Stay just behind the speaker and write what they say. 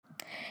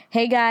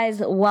Hey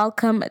guys,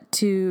 welcome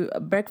to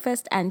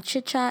Breakfast and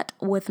Chit Chat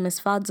with Miss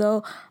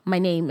Fadzo. My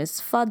name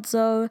is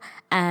Fadzo,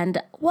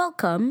 and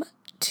welcome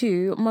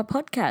to my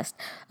podcast.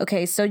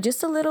 Okay, so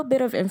just a little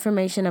bit of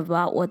information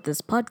about what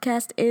this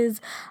podcast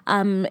is.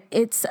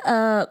 It's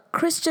a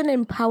Christian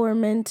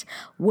empowerment,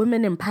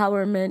 women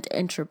empowerment,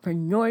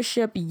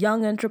 entrepreneurship,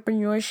 young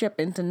entrepreneurship,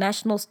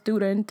 international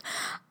student,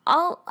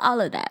 all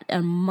of that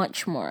and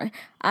much more.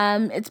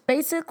 It's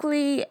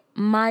basically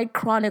my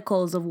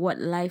chronicles of what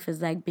life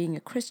is like being a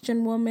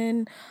Christian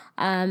woman,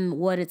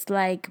 what it's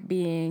like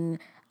being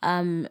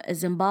a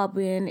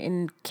Zimbabwean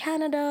in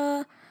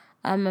Canada.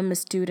 I'm a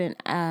student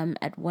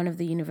at one of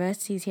the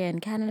universities here in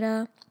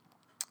Canada.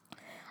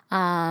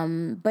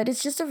 But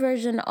it's just a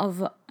version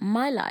of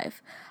my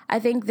life. I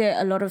think there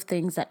are a lot of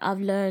things that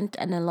I've learned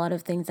and a lot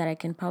of things that I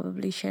can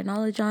probably share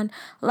knowledge on.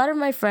 A lot of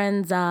my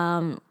friends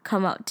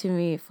come up to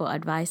me for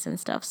advice and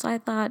stuff. So I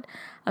thought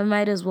I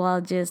might as well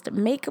just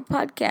make a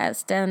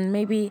podcast and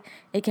maybe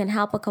it can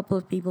help a couple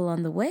of people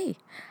on the way.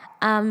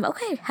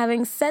 Okay,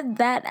 having said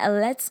that,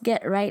 let's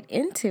get right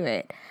into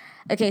it.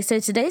 Okay, so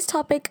today's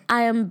topic,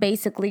 I am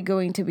basically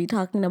going to be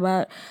talking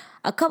about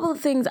a couple of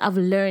things I've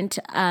learned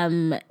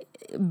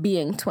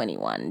being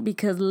 21.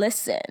 Because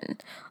listen,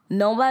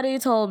 nobody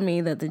told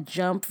me that the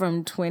jump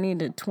from 20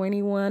 to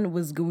 21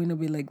 was going to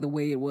be like the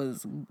way it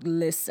was.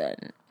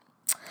 Listen,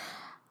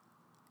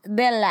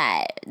 they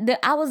lie.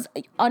 I was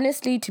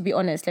honestly, to be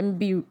honest, let me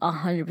be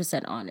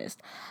 100% honest.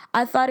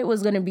 I thought it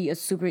was gonna be a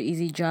super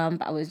easy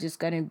jump. I was just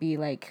gonna be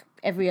like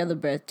every other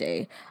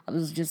birthday. I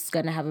was just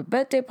gonna have a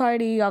birthday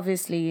party,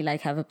 obviously,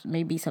 like have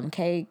maybe some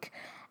cake,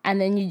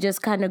 and then you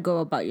just kind of go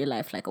about your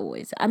life like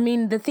always. I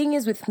mean, the thing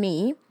is with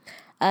me,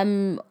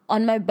 on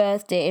my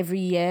birthday every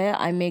year,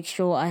 I make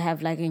sure I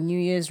have like a New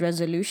Year's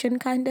resolution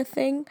kind of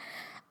thing.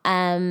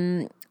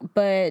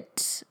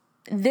 But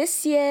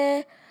this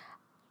year,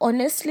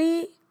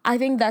 honestly, I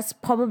think that's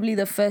probably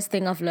the first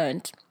thing I've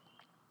learned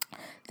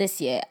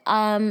this year.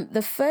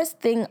 The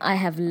first thing I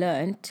have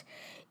learned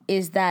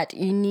is that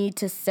you need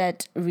to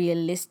set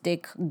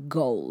realistic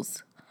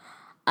goals.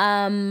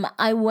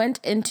 I went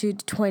into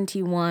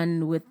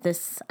 21 with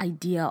this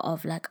idea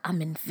of like,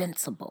 I'm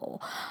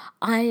invincible.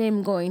 I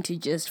am going to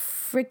just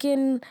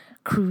freaking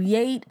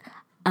create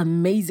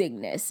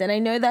amazingness. And I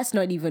know that's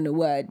not even a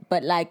word,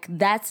 but like,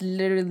 that's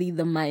literally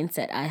the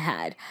mindset I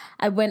had.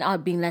 I went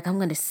out being like, I'm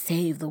going to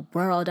save the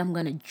world. I'm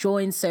going to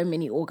join so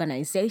many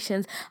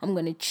organizations. I'm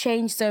going to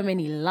change so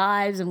many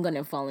lives. I'm going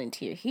to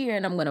volunteer here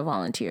and I'm going to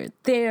volunteer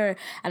there.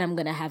 And I'm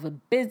going to have a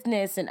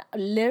business. And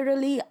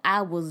literally,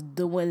 I was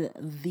doing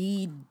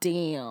the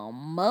damn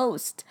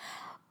most.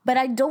 But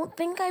I don't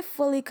think I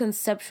fully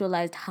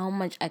conceptualized how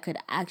much I could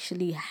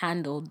actually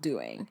handle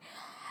doing.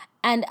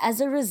 And as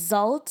a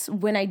result,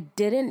 when I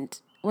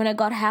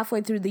got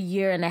halfway through the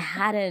year and I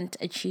hadn't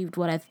achieved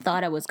what I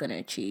thought I was going to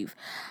achieve,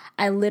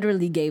 I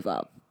literally gave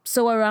up.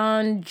 So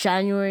around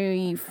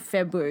January,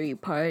 February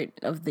part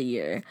of the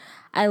year,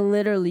 I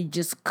literally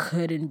just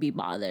couldn't be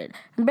bothered.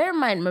 And bear in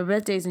mind, my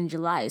birthday's in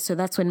July, so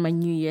that's when my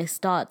new year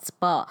starts.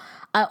 But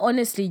I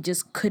honestly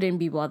just couldn't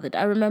be bothered.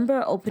 I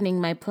remember opening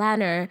my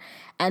planner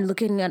and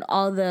looking at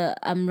all the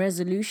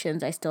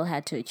resolutions I still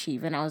had to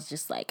achieve, and I was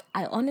just like,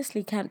 I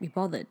honestly can't be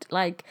bothered.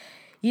 Like,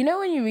 you know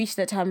when you reach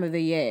that time of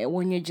the year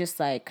when you're just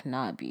like,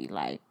 nah, be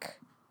like,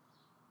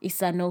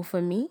 it's a no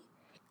for me?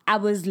 I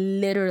was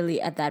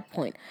literally at that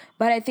point.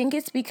 But I think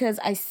it's because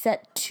I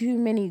set too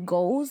many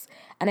goals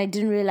and I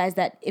didn't realize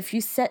that if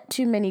you set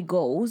too many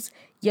goals,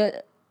 you're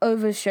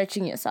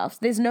overstretching yourself.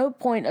 There's no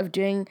point of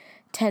doing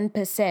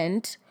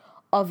 10%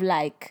 of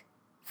like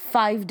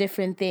 5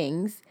 different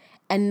things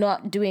and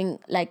not doing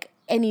like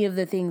any of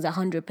the things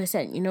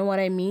 100%. You know what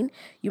I mean?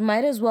 You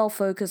might as well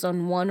focus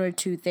on one or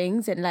two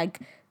things and like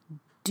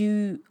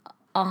do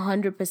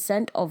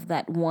 100% of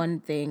that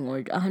one thing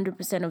or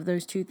 100% of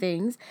those two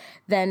things,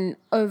 then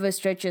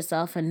overstretch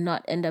yourself and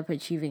not end up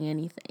achieving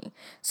anything.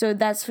 So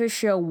that's for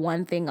sure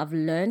one thing I've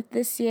learned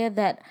this year,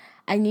 that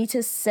I need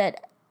to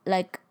set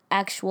like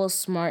actual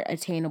smart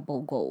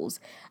attainable goals.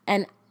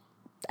 And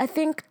I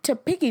think to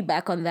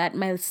piggyback on that,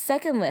 my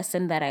second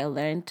lesson that I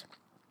learned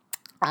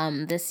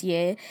this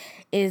year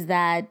is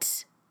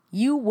that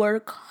you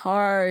work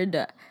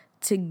hard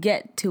to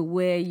get to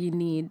where you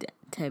need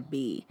to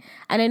be.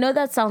 And I know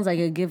that sounds like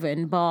a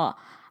given, but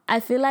I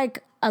feel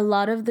like a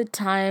lot of the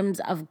times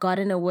I've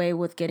gotten away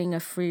with getting a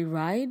free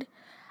ride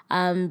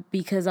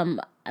because I'm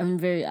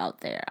very out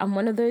there. I'm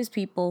one of those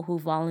people who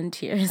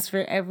volunteers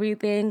for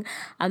everything.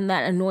 I'm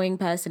that annoying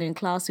person in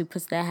class who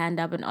puts their hand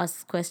up and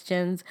asks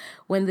questions.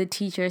 When the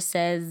teacher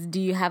says, do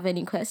you have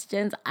any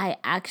questions? I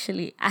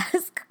actually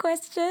ask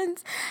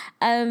questions.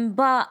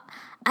 But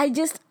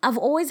I've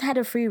always had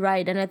a free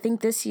ride. And I think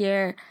this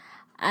year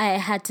I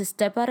had to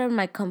step out of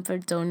my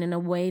comfort zone in a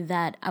way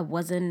that I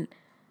wasn't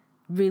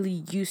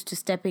really used to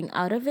stepping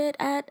out of it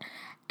at.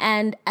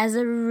 And as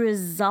a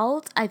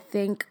result, I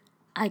think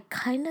I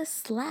kind of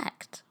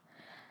slacked.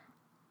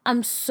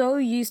 I'm so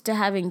used to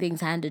having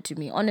things handed to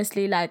me.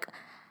 Honestly, like,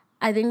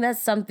 I think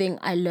that's something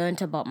I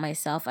learned about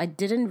myself. I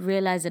didn't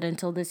realize it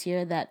until this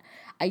year that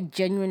I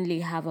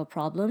genuinely have a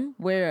problem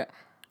where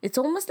it's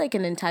almost like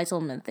an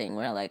entitlement thing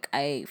where like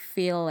I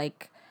feel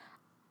like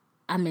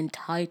I'm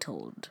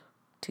entitled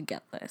to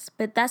get this.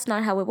 But that's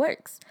not how it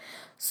works.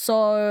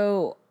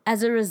 So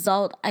as a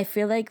result, I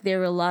feel like there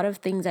were a lot of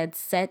things I'd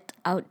set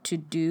out to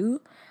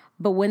do,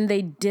 but when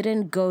they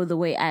didn't go the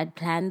way I'd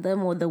planned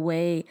them or the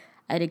way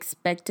I'd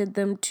expected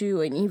them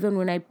to, and even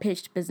when I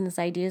pitched business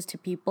ideas to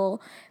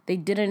people, they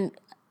didn't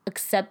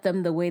accept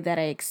them the way that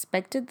I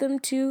expected them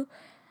to.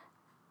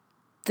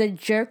 The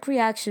jerk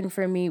reaction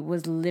for me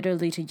was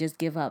literally to just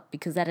give up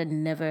because that had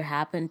never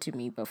happened to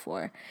me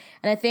before.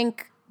 And I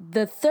think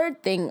the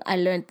third thing I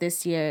learned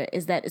this year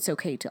is that it's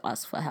okay to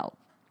ask for help.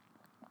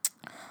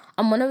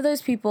 I'm one of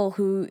those people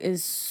who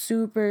is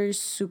super,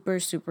 super,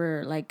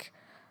 super like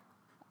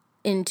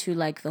into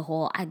like the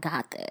whole I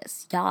got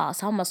this.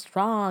 Yes, I'm a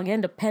strong,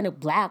 independent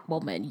black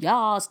woman.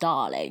 Yes,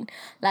 darling.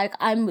 Like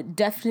I'm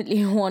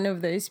definitely one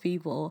of those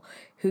people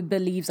who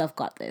believes I've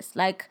got this.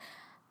 Like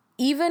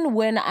even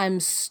when I'm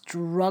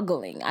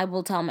struggling, I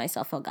will tell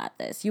myself I got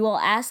this. You will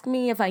ask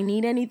me if I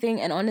need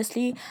anything, and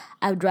honestly,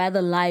 I'd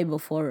rather lie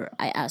before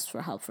I ask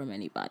for help from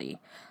anybody.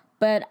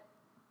 But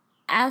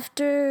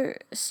after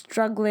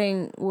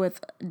struggling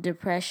with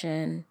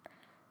depression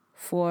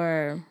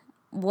for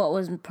what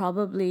was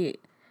probably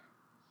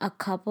a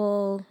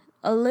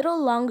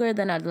little longer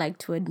than I'd like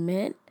to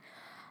admit,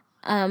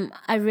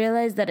 I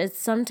realized that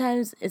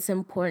sometimes it's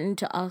important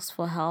to ask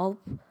for help,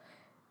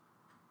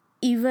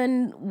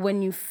 even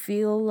when you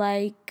feel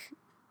like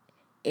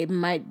it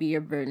might be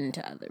a burden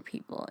to other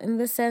people. In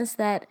the sense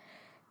that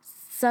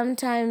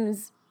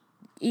sometimes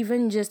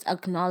even just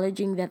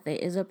acknowledging that there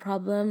is a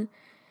problem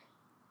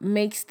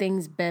makes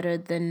things better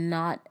than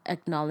not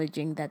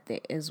acknowledging that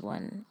there is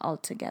one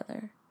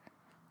altogether.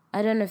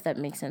 I don't know if that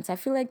makes sense. I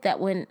feel like that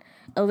went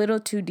a little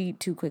too deep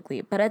too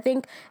quickly. But I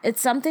think it's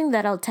something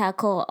that I'll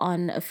tackle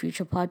on a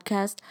future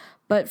podcast.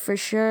 But for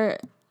sure,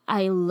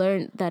 I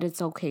learned that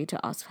it's okay to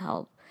ask for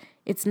help.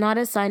 It's not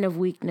a sign of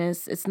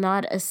weakness. It's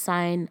not a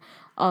sign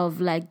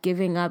of like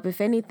giving up. If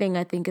anything,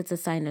 I think it's a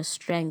sign of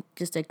strength,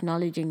 just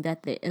acknowledging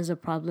that there is a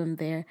problem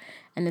there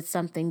and it's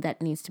something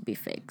that needs to be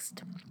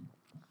fixed.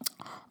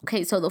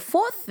 Okay, so the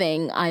fourth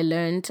thing I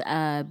learned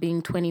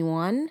being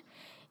 21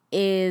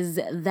 is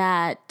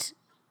that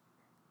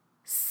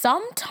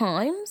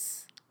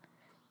sometimes,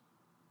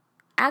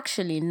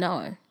 actually,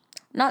 no,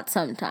 not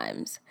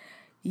sometimes,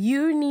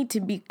 you need to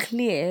be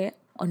clear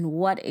on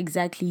what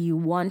exactly you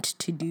want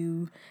to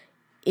do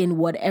in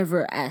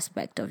whatever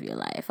aspect of your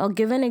life. I'll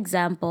give an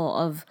example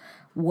of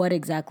what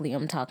exactly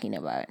I'm talking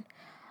about.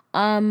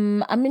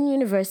 I'm in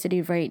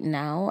university right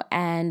now,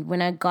 and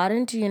when I got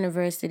into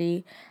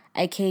university,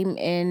 I came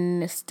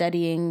in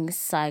studying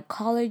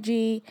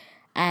psychology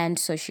and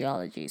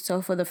sociology.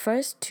 So for the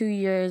first 2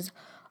 years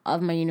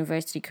of my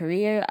university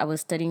career, I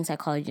was studying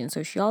psychology and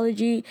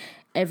sociology.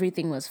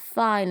 Everything was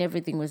fine,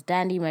 everything was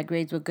dandy, my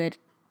grades were good,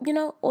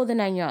 all the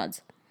 9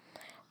 yards.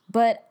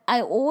 But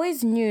I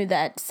always knew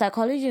that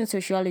psychology and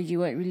sociology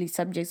weren't really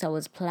subjects I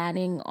was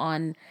planning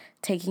on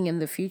taking in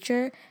the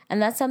future.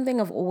 And that's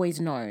something I've always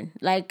known.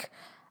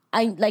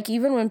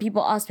 Even when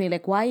people ask me,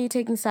 like, why are you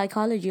taking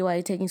psychology? Why are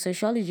you taking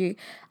sociology?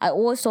 I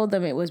always told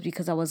them it was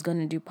because I was going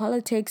to do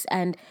politics.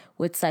 And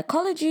with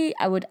psychology,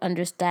 I would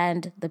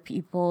understand the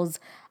people's,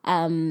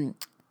 the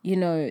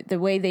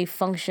way they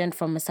function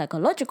from a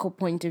psychological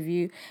point of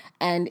view.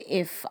 And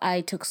if I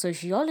took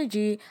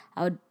sociology,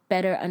 I would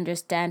better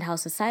understand how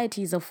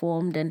societies are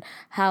formed and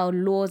how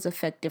laws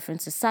affect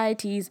different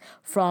societies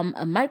from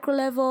a micro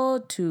level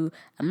to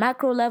a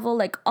macro level.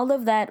 Like all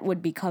of that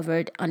would be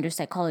covered under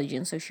psychology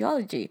and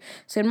sociology.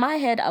 So in my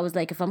head, I was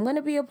like, if I'm going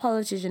to be a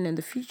politician in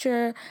the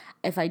future,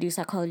 if I do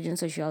psychology and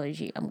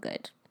sociology, I'm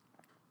good.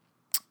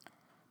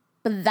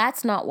 But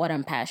that's not what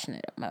I'm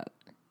passionate about.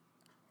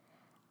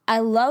 I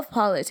love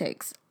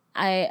politics.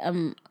 I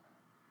am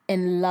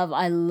in love.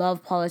 I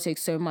love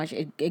politics so much.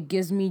 It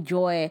gives me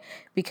joy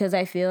because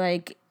I feel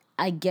like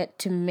I get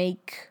to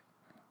make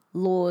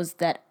laws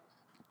that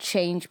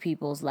change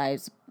people's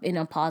lives in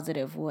a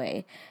positive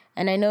way.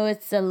 And I know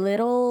it's a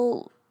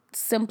little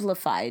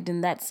simplified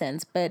in that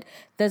sense, but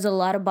there's a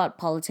lot about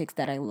politics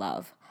that I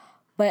love.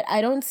 But I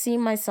don't see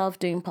myself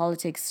doing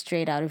politics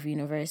straight out of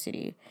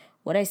university.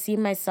 What I see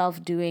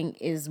myself doing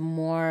is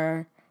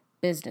more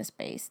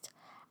business-based.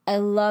 I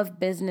love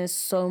business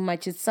so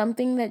much. It's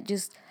something that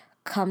just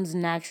comes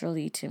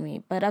naturally to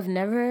me. But I've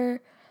never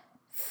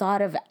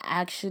thought of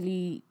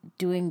actually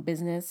doing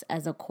business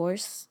as a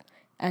course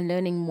and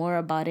learning more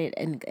about it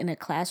in a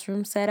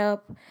classroom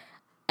setup.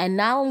 And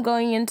now I'm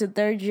going into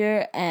third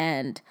year,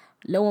 and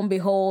lo and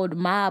behold,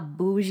 my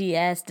bougie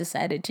ass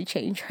decided to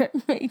change her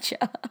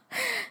major.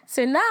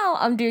 So now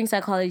I'm doing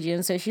psychology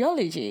and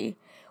sociology,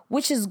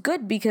 which is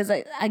good because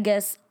I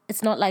guess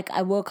it's not like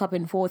I woke up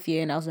in fourth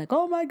year and I was like,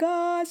 oh my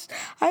gosh,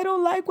 I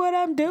don't like what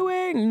I'm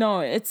doing. No,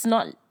 it's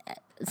not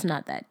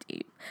that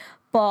deep.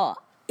 But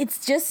it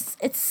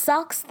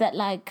sucks that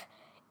like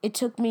it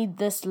took me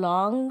this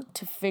long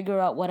to figure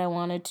out what I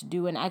wanted to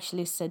do and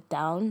actually sit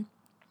down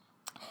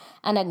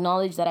and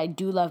acknowledge that I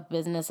do love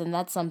business and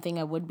that's something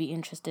I would be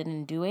interested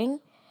in doing.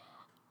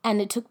 And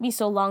it took me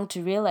so long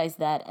to realize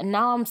that. And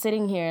now I'm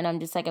sitting here and I'm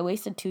just like, I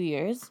wasted 2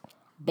 years,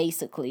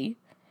 basically,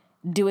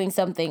 doing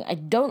something I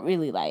don't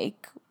really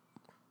like,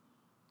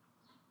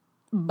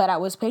 but I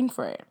was paying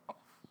for it,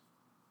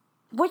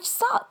 which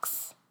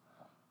sucks.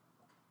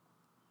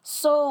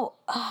 So,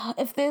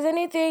 if there's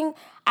anything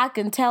I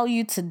can tell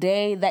you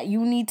today that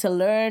you need to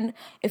learn,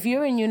 if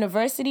you're in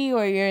university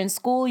or you're in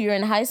school, you're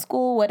in high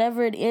school,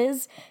 whatever it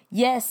is,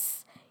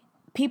 yes,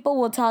 people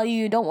will tell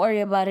you, don't worry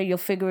about it, you'll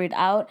figure it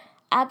out.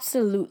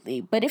 Absolutely.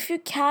 But if you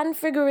can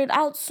figure it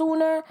out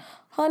sooner,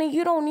 honey,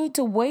 you don't need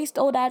to waste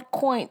all that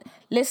coin.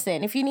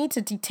 Listen, if you need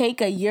to take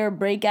a year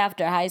break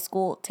after high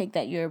school, take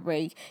that year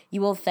break.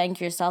 You will thank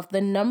yourself. The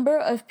number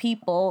of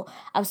people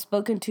I've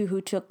spoken to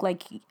who took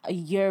like a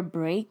year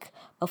break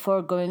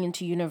before going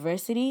into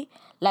university,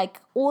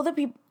 like all the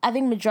people, I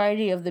think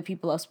majority of the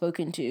people I've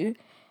spoken to,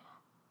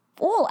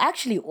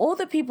 all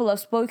the people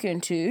I've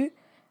spoken to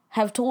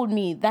have told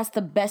me that's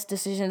the best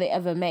decision they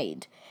ever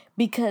made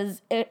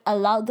because it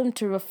allowed them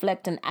to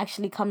reflect and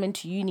actually come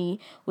into uni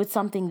with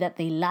something that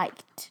they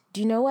liked.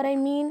 Do you know what I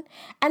mean?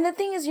 And the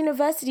thing is,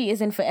 university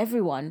isn't for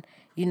everyone.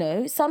 You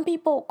know, some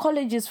people,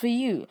 college is for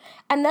you.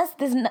 And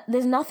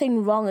there's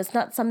nothing wrong. It's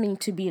not something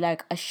to be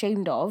like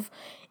ashamed of.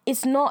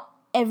 It's not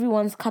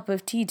everyone's cup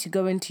of tea to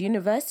go into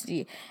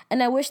university.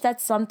 And I wish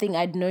that's something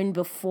I'd known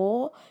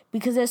before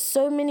because there's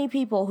so many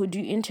people who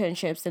do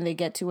internships and they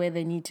get to where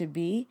they need to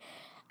be.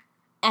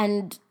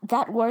 And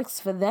that works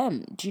for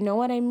them. Do you know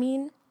what I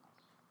mean?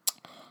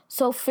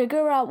 So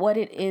figure out what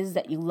it is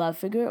that you love.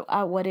 Figure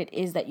out what it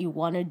is that you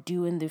want to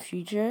do in the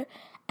future.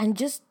 And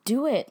just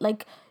do it.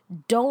 Like,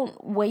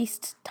 don't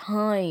waste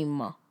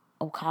time.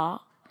 Okay?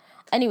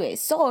 Anyway,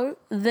 so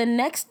the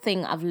next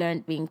thing I've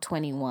learned being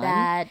 21,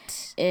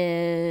 that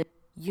is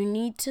you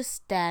need to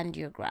stand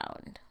your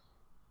ground.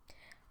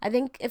 I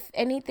think if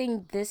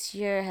anything this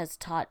year has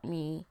taught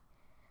me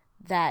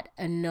that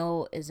a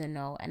no is a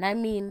no. And I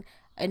mean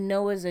a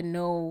no is a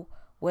no,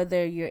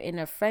 whether you're in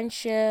a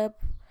friendship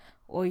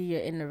or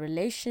you're in a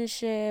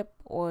relationship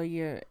or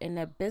you're in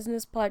a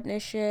business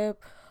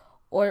partnership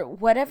or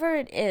whatever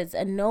it is,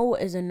 a no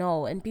is a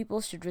no. And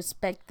people should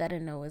respect that a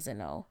no is a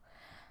no.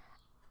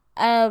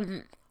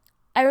 I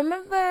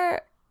remember,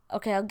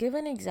 okay, I'll give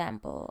an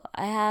example.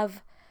 I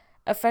have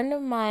a friend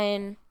of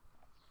mine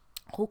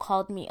who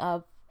called me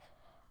up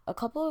a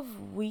couple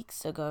of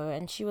weeks ago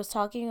and she was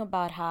talking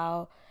about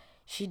how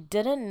she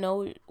didn't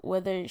know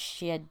whether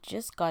she had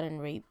just gotten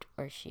raped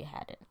or she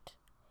hadn't.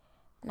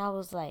 And I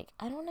was like,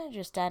 I don't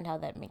understand how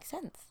that makes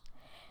sense.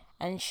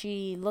 And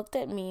she looked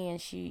at me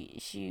and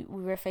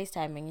we were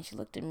FaceTiming and she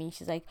looked at me and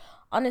she's like,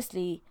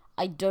 honestly,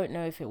 I don't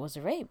know if it was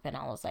a rape. And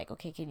I was like,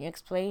 okay, can you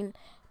explain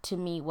to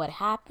me what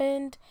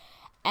happened?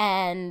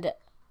 And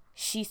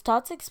she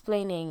starts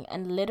explaining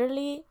and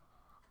literally,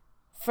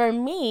 for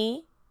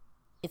me,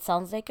 it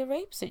sounds like a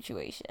rape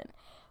situation.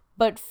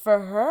 But for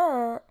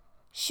her,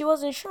 she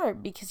wasn't sure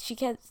because she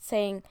kept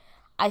saying,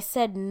 I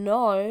said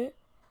no,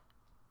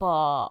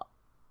 but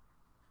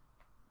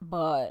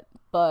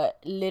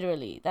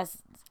literally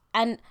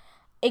and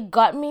it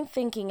got me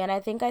thinking. And I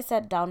think I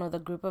sat down with a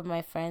group of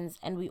my friends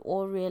and we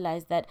all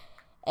realized that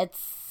at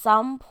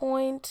some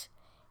point,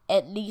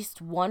 at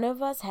least one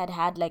of us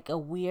had like a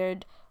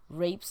weird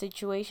rape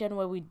situation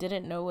where we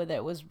didn't know whether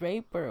it was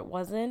rape or it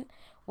wasn't,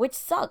 which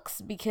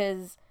sucks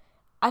because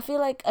I feel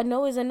like a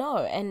no is a no.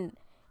 And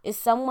if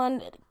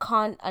someone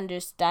can't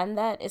understand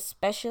that,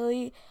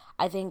 especially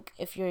I think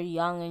if you're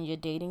young and you're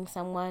dating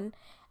someone,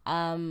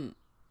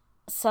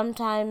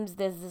 sometimes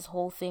there's this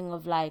whole thing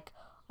of like,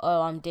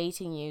 oh, I'm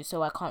dating you,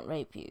 so I can't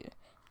rape you.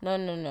 No.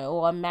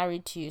 Or I'm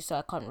married to you, so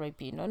I can't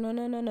rape you.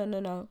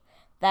 No.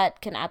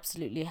 That can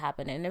absolutely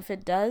happen. And if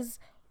it does,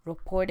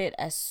 report it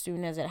as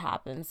soon as it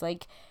happens.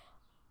 Like,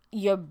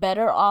 you're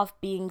better off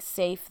being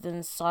safe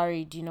than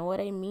sorry. Do you know what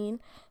I mean?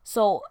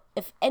 So,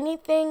 if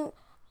anything,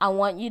 I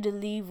want you to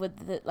leave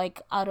with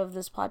out of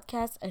this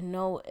podcast, a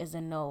no is a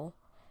no.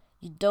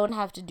 You don't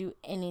have to do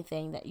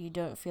anything that you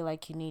don't feel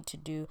like you need to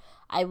do.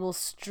 I will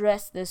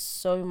stress this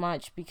so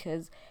much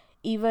because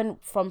even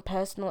from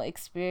personal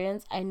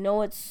experience, I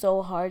know it's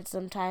so hard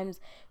sometimes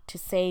to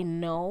say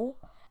no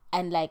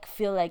and like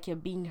feel like you're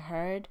being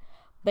heard.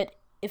 But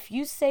if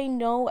you say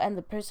no and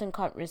the person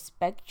can't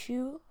respect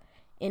you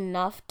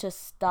enough to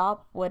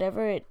stop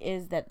whatever it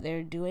is that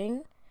they're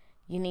doing,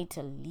 you need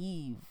to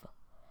leave.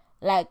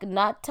 Like,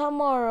 not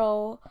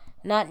tomorrow,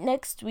 not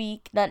next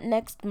week, not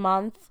next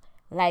month,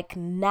 like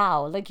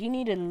now. Like, you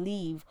need to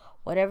leave.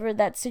 Whatever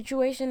that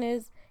situation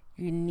is,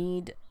 you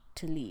need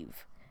to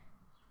leave.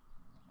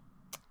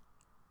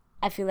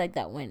 I feel like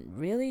that went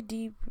really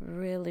deep,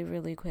 really,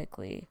 really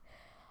quickly.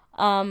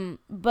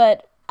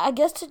 But I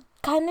guess to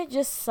kind of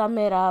just sum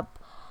it up,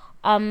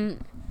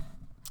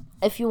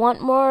 if you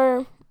want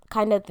more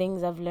kind of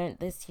things I've learned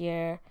this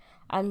year,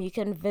 you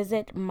can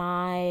visit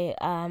my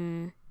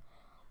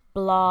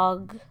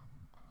blog.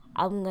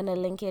 I'm going to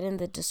link it in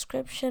the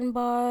description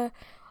bar.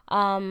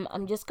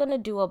 I'm just going to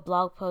do a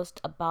blog post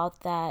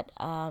about that,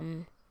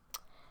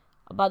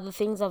 about the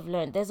things I've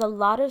learned. There's a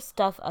lot of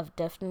stuff I've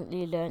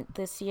definitely learned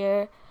this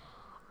year.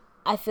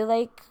 I feel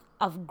like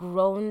I've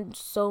grown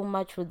so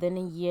much within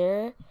a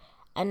year,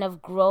 and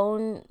I've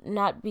grown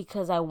not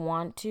because I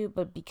want to,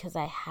 but because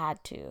I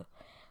had to,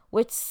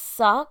 which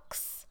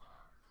sucks,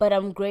 but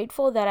I'm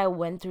grateful that I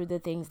went through the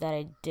things that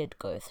I did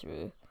go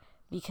through,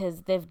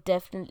 because they've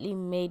definitely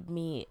made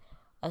me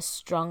a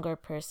stronger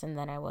person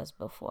than I was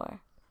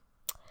before.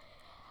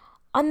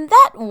 On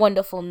that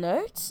wonderful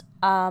note,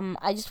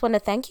 I just want to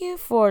thank you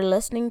for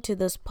listening to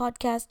this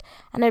podcast,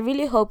 and I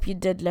really hope you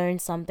did learn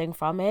something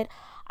from it.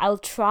 I'll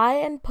try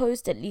and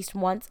post at least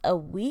once a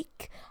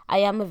week. I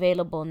am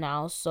available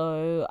now,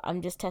 so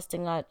I'm just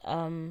testing out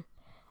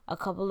a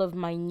couple of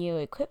my new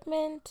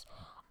equipment.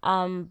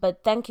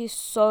 But thank you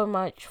so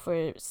much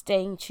for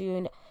staying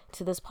tuned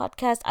to this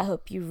podcast. I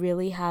hope you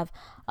really have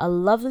a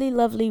lovely,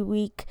 lovely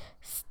week.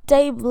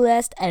 Stay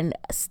blessed and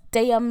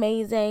stay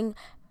amazing.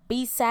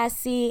 Be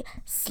sassy,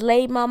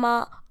 slay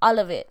mama, all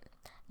of it.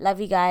 Love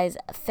you guys.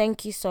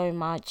 Thank you so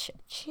much.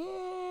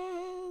 Cheers.